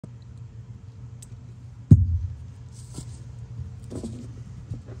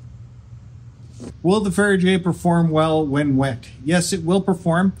Will the Fara-J perform well when wet? Yes, it will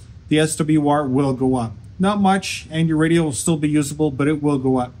perform. The SWR will go up. Not much, and your radio will still be usable, but it will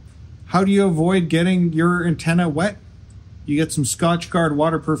go up. How do you avoid getting your antenna wet? You get some Scotch Guard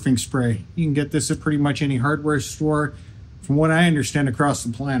waterproofing spray. You can get this at pretty much any hardware store, from what I understand, across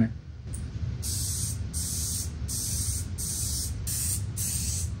the planet.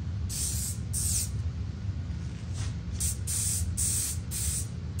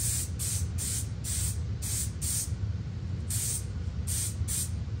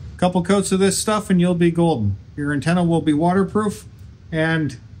 Couple coats of this stuff and you'll be golden. Your antenna will be waterproof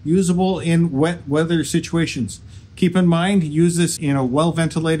and usable in wet weather situations. Keep in mind, use this in a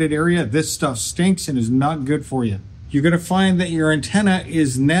well-ventilated area. This stuff stinks and is not good for you. You're going to find that your antenna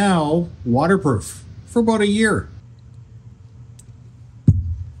is now waterproof for about a year.